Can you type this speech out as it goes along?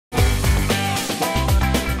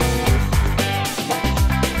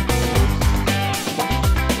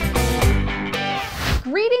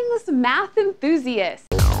math enthusiasts.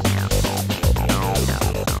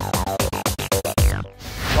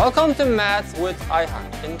 Welcome to Math with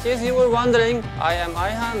Ayhan. In case you were wondering, I am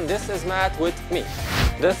Ayhan, this is Math with me.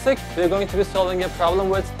 This week, we're going to be solving a problem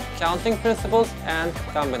with counting principles and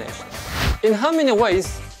combinations. In how many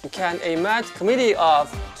ways can a math committee of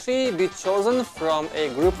 3 be chosen from a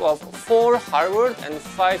group of 4 Harvard and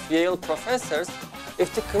 5 Yale professors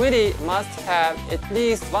if the committee must have at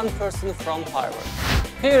least one person from Harvard?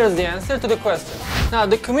 Here is the answer to the question. Now,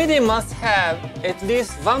 the committee must have at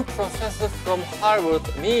least one professor from Harvard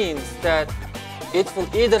means that it will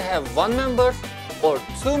either have 1 member or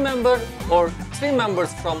 2 members or 3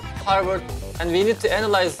 members from Harvard, and we need to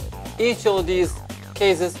analyze each of these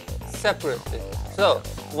cases separately. So,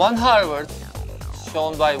 1 Harvard,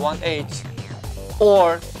 shown by 1H,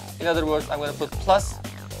 or in other words, I'm going to put plus,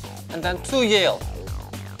 and then 2 Yale,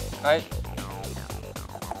 right?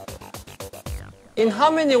 In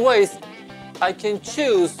how many ways I can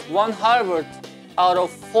choose 1 Harvard out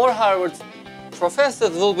of 4 Harvard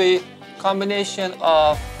professors will be combination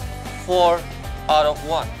of 4 out of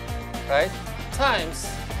 1, right? Times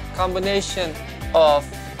combination of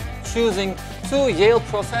choosing 2 Yale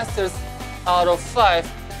professors out of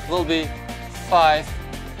 5 will be 5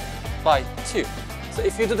 by 2. So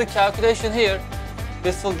if you do the calculation here,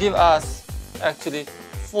 this will give us actually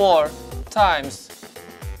 4 times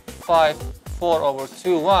 5, 4 over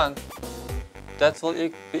 2, 1. That will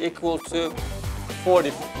be equal to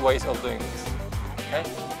 40 ways of doing this, okay?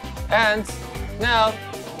 And now,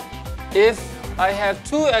 if I have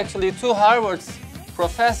 2 Harvard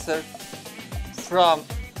professors from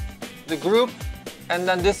the group, and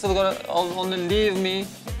then this is going to only leave me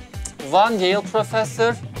 1 Yale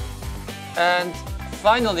professor, and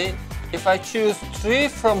finally, if I choose 3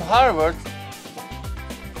 from Harvard,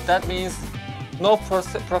 that means no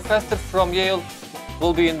professor from Yale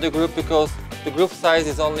will be in the group because the group size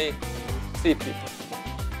is only 3 people.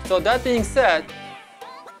 So that being said,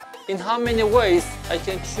 in how many ways I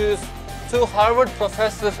can choose 2 Harvard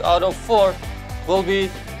professors out of 4 will be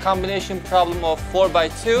combination problem of 4 by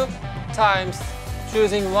 2 times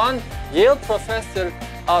choosing 1 Yale professor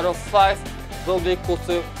out of 5 will be equal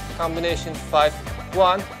to combination 5,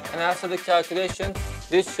 1. And after the calculation,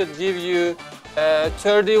 this should give you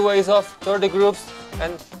 30 ways of 30 groups,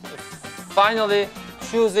 and finally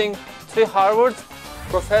choosing 3 Harvard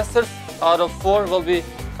professors out of 4 will be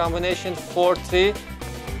combination 4, 3,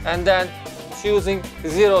 and then choosing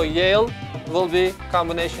 0 Yale will be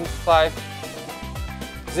combination 5,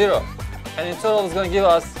 0. And in total it's going to give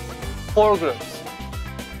us 4 groups.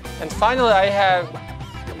 And finally I have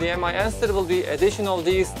my answer will be addition of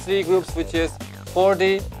these 3 groups, which is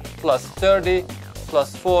 40 plus 30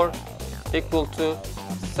 plus 4 equal to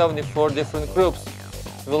 74 different groups.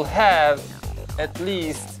 We'll have at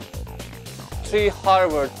least 3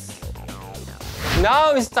 Harvards.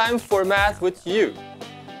 Now it's time for math with you.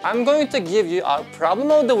 I'm going to give you our problem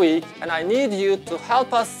of the week, and I need you to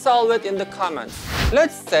help us solve it in the comments.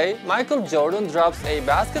 Let's say Michael Jordan drops a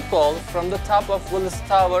basketball from the top of Willis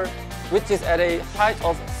Tower, which is at a height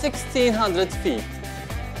of 1,600 feet.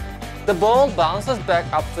 The ball bounces back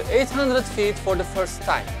up to 800 feet for the first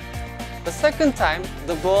time. The second time,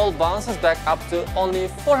 the ball bounces back up to only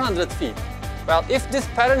 400 feet. Well, if this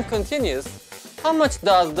pattern continues, how much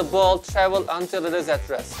does the ball travel until it is at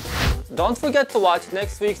rest? Don't forget to watch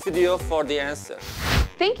next week's video for the answer.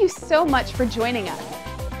 Thank you so much for joining us.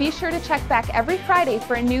 Be sure to check back every Friday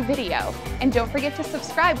for a new video, and don't forget to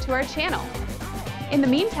subscribe to our channel. In the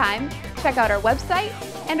meantime, check out our website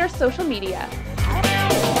and our social media.